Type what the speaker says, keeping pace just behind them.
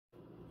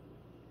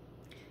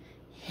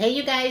Hey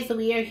you guys,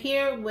 we are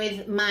here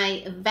with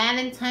my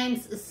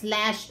Valentine's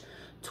slash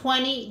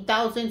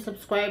 20,000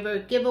 subscriber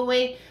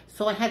giveaway.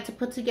 So I had to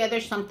put together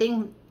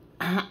something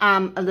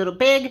a little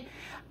big.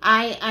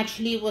 I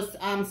actually was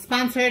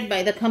sponsored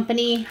by the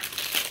company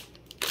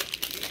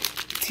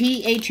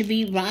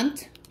THV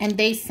Runt, and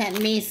they sent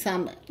me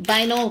some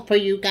vinyl for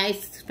you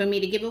guys, for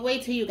me to give away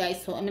to you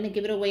guys. So I'm going to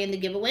give it away in the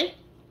giveaway.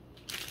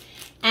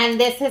 And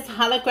this is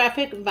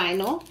holographic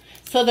vinyl.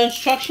 So the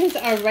instructions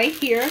are right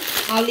here.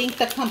 I'll link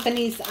the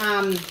company's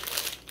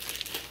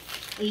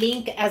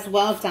link as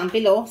well down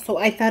below. So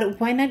I thought,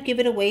 why not give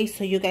it away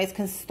so you guys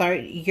can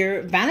start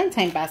your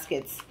Valentine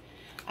baskets.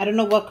 I don't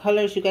know what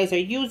colors you guys are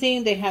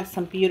using. They have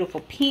some beautiful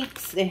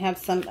pinks. They have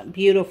some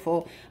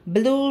beautiful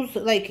blues.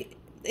 Like,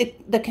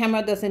 the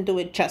camera doesn't do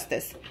it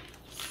justice.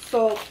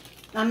 So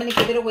I'm going to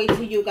give it away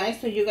to you guys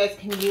so you guys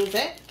can use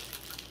it.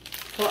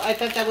 So I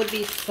thought that would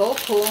be so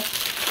cool.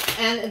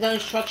 And the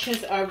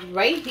instructions are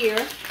right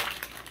here.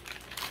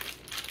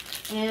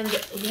 And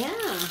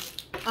yeah,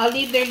 I'll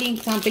leave their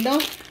links down below.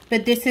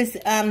 But this is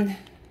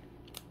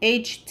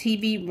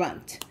HTV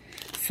Runt.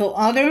 So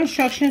all their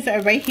instructions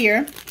are right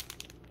here.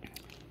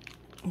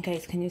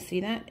 Guys, can you see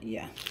that?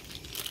 Yeah.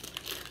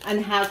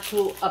 And how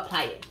to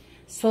apply it.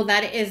 So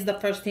that is the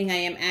first thing I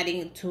am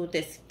adding to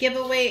this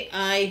giveaway.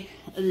 I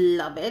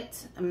love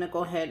it. I'm going to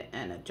go ahead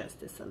and adjust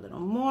this a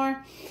little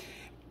more.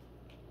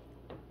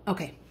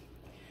 Okay.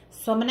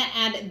 So I'm going to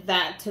add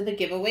that to the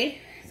giveaway.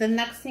 The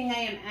next thing I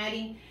am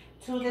adding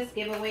to this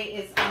giveaway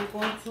is I'm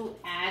going to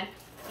add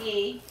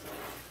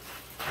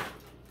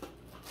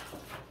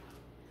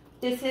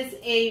this is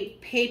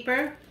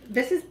paper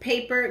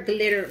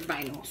glitter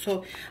vinyl.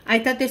 So I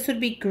thought this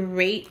would be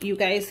great. You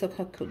guys, look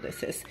how cool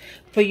this is.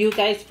 For you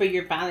guys, for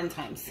your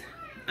Valentine's.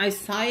 I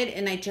saw it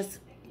and I just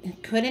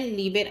couldn't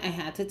leave it. I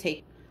had to take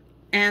it.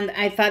 And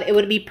I thought it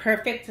would be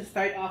perfect to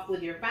start off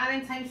with your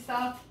Valentine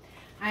stuff.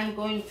 I'm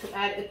going to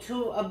add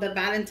 2 of the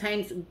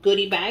Valentine's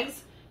goodie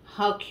bags.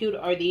 How cute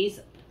are these?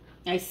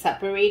 I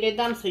separated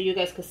them so you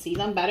guys could see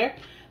them better.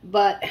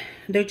 But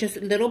they're just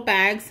little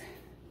bags.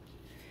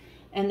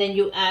 And then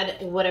you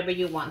add whatever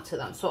you want to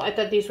them. So I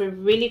thought these were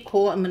really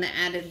cool. I'm going to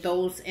add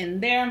those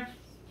in there.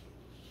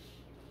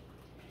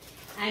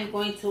 I'm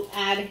going to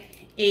add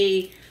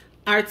a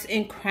arts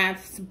and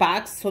crafts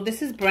box. So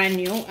this is brand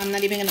new. I'm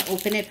not even going to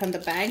open it from the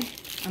bag.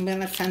 I'm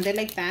going to send it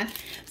like that.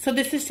 So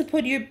this is to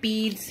put your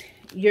beads,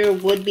 your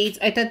wood beads.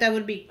 I thought that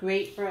would be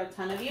great for a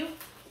ton of you.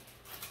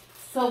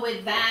 So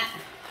with that,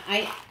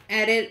 I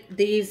added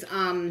these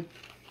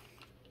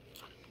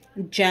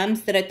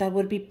gems that I thought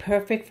would be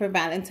perfect for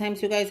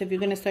Valentine's, you guys, if you're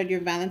going to start your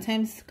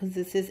Valentine's, because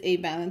this is a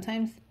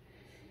Valentine's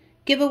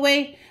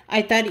giveaway.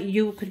 I thought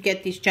you could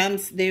get these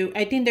gems.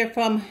 I think they're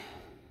from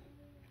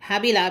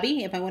Hobby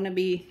Lobby, if I'm not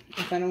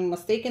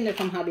mistaken. They're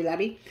from Hobby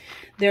Lobby.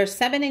 They're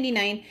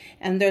 $7.99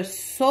 and they're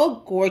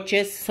so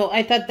gorgeous. So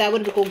I thought that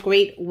would go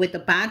great with the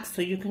box,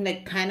 so you can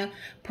like kind of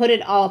put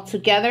it all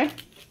together.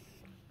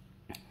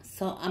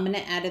 So I'm going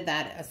to add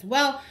that as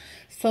well.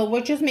 So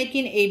we're just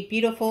making a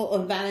beautiful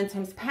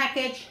Valentine's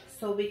package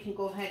so we can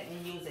go ahead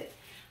and use it.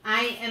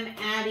 I am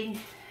adding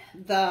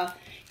the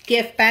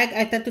gift bag.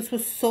 I thought this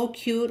was so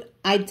cute.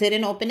 I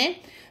didn't open it.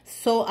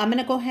 So I'm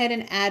going to go ahead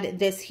and add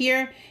this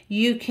here.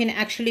 You can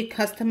actually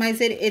customize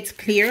it. It's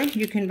clear.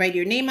 You can write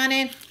your name on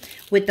it.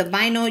 With the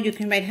vinyl, you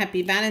can write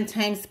Happy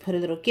Valentine's, put a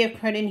little gift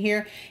card in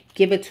here,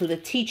 give it to the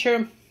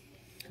teacher.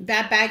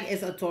 That bag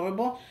is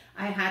adorable.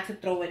 I had to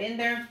throw it in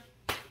there.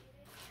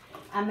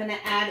 I'm going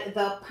to add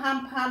the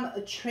pom-pom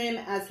trim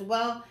as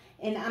well.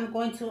 And I'm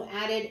going to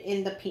add it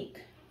in the pink.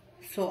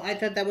 So I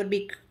thought that would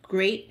be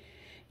great.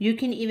 You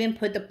can even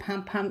put the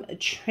pom-pom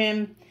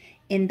trim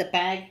in the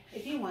bag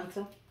if you want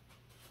to.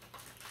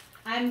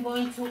 I'm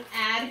going to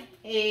add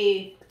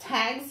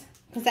tags,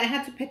 because I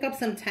had to pick up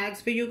some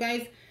tags for you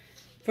guys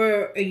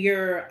for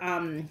your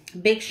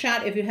big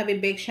shot. If you have a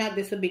big shot,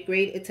 this would be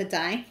great. It's a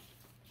die.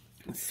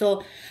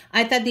 So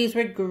I thought these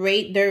were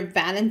great. They're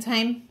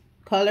Valentine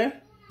color.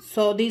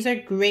 So these are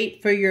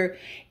great for your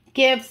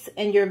gifts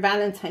and your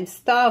Valentine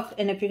stuff.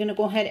 And if you're going to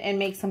go ahead and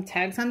make some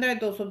tags on there,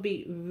 those will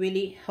be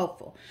really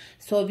helpful.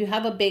 So if you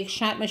have a big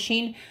shot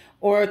machine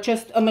or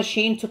just a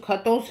machine to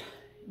cut those,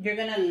 you're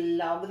going to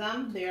love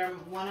them. They're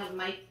one of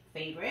my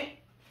favorite.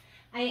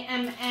 I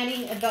am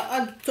adding the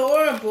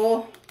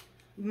adorable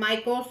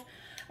Michael's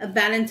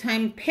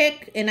Valentine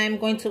pick. And I'm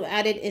going to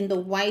add it in the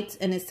white.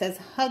 And it says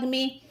Hug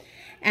Me.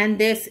 And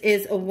this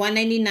is a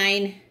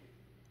 $1.99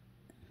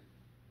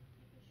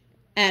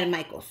 at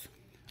Michael's.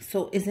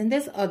 So isn't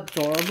this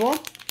adorable?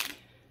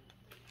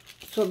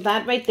 So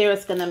that right there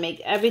is going to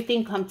make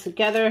everything come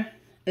together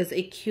as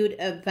a cute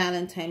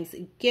Valentine's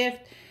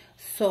gift.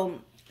 So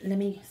let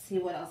me see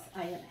what else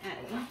I am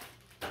adding.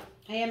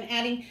 I am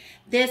adding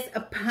this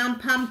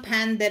pom-pom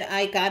pen that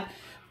I got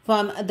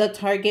from the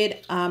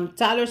Target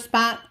dollar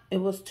spot. It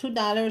was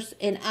 $2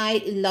 and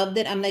I loved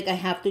it. I'm like, I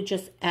have to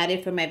just add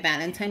it for my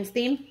Valentine's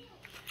theme.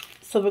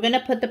 So we're going to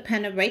put the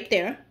pen right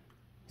there.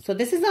 So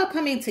this is all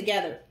coming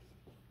together.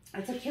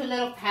 It's a cute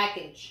little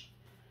package.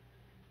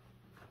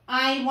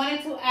 I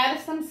wanted to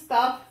add some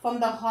stuff from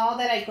the haul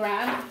that I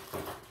grabbed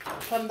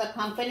from the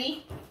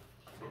company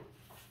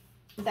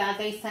that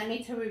they sent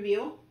me to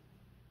review.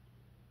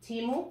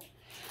 Temu.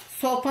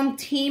 So from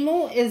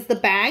Temu is the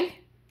bag.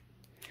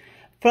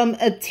 From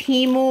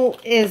Temu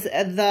is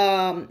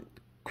the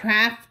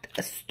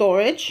craft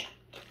storage.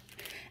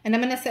 And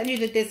I'm going to send you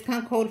the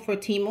discount code for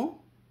Temu.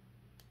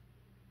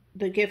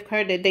 The gift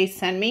card that they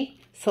sent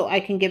me, so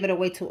I can give it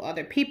away to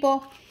other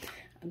people.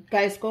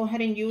 Guys, go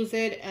ahead and use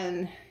it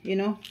and, you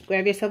know,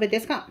 grab yourself a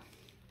discount.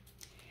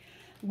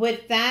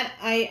 With that,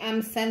 I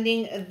am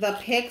sending the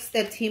pics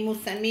that Temu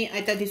sent me.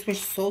 I thought these were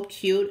so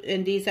cute,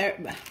 and these are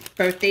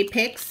birthday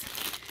pics.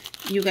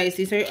 You guys,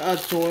 these are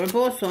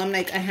adorable. So I'm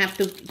like, I have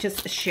to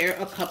just share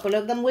a couple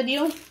of them with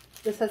you.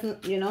 This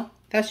doesn't, you know,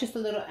 that's just a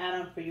little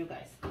add-on for you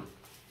guys.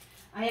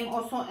 I am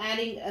also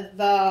adding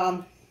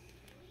the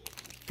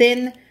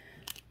thin,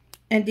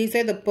 and these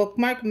are the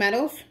bookmark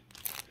medals.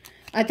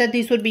 I thought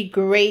these would be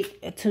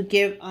great to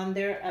give on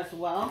there as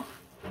well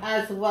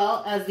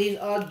as these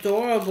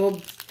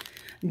adorable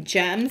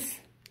gems.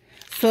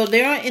 So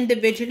they are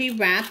individually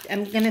wrapped.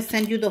 I'm going to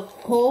send you the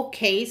whole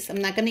case.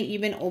 I'm not going to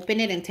even open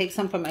it and take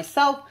some for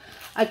myself.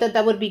 I thought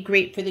that would be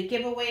great for the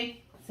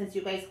giveaway since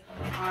you guys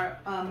are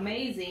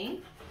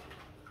amazing.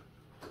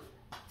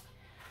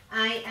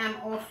 I am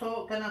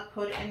also going to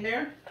put in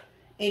there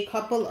a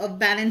couple of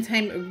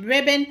Valentine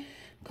ribbon,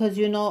 because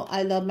you know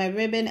I love my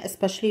ribbon,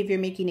 especially if you're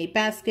making a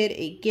basket,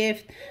 a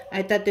gift.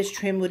 I thought this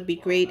trim would be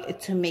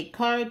great to make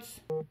cards.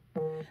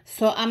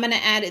 So I'm going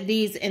to add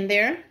these in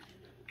there.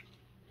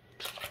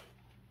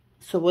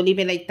 So we'll leave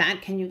it like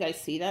that. Can you guys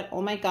see that?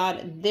 Oh my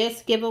God,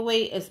 this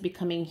giveaway is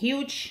becoming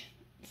huge.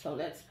 So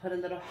let's put a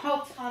little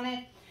heart on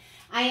it.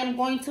 I am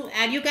going to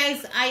add, you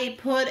guys, I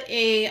put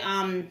a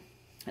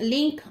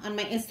link on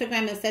my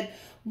Instagram and said,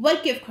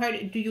 what gift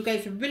card do you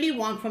guys really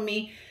want from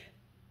me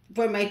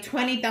for my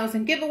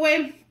 20,000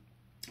 giveaway?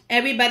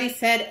 Everybody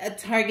said a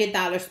Target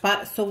dollar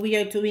spot. So we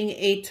are doing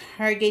a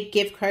Target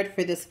gift card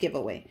for this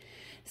giveaway.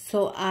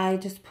 So I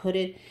just put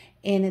it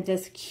in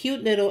this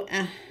cute little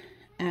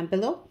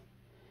envelope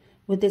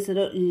with this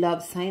little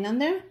love sign on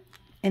there.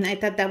 And I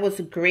thought that was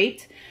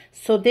great.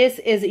 So this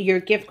is your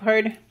gift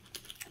card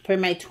for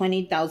my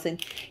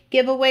 20,000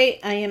 giveaway.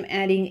 I am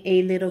adding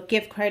a little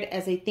gift card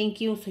as a thank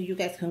you, so you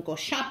guys can go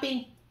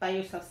shopping, buy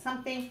yourself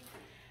something.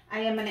 I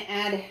am going to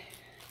add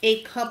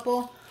a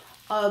couple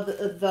of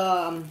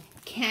the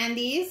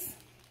candies.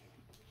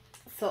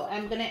 So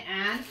I'm going to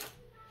add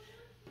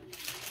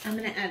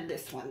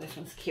this one. This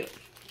one's cute.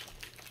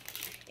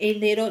 A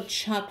little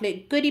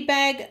chocolate goodie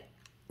bag.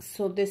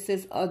 So this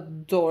is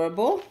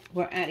adorable.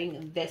 We're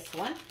adding this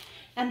one.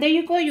 And there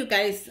you go, you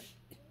guys.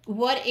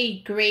 What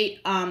a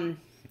great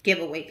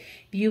giveaway.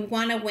 If you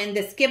want to win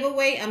this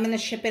giveaway, I'm going to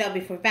ship it out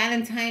before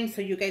Valentine's,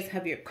 so you guys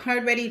have your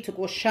card ready to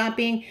go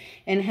shopping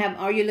and have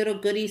all your little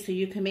goodies so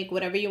you can make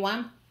whatever you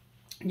want.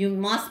 You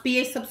must be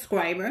a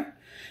subscriber.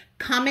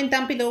 Comment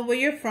down below where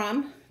you're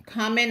from.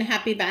 Comment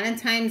Happy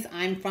Valentine's.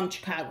 I'm from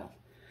Chicago.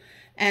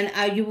 And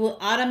you will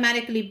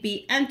automatically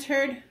be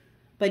entered,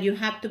 but you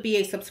have to be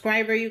a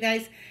subscriber, you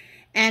guys.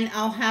 And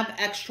I'll have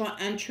extra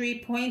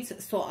entry points.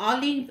 So I'll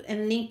leave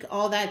and link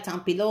all that down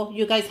below.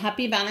 You guys,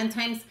 Happy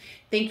Valentine's.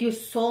 Thank you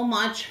so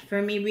much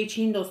for me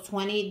reaching those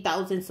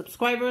 20,000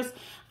 subscribers.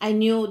 I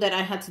knew that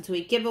I had to do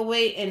a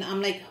giveaway, and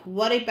I'm like,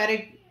 what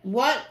better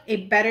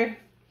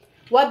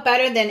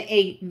than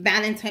a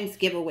Valentine's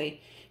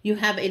giveaway? You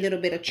have a little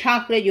bit of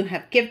chocolate, you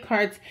have gift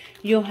cards,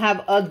 you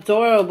have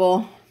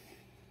adorable.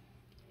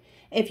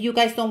 If you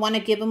guys don't want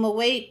to give them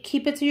away,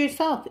 keep it to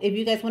yourself. If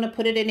you guys want to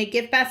put it in a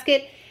gift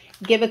basket,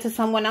 give it to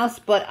someone else.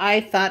 But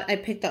I thought I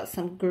picked out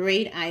some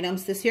great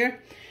items this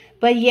year.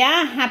 But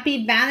yeah,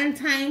 Happy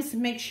Valentine's.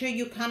 Make sure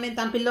you comment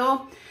down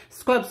below.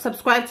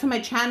 Subscribe to my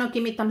channel.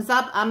 Give me a thumbs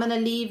up. I'm going to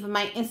leave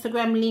my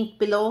Instagram link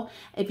below.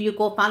 If you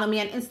go follow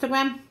me on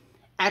Instagram,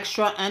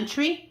 extra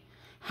entry.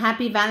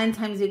 Happy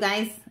Valentine's, you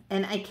guys.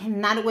 And I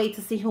cannot wait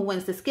to see who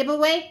wins this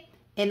giveaway.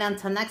 And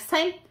until next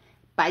time,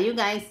 bye, you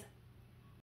guys.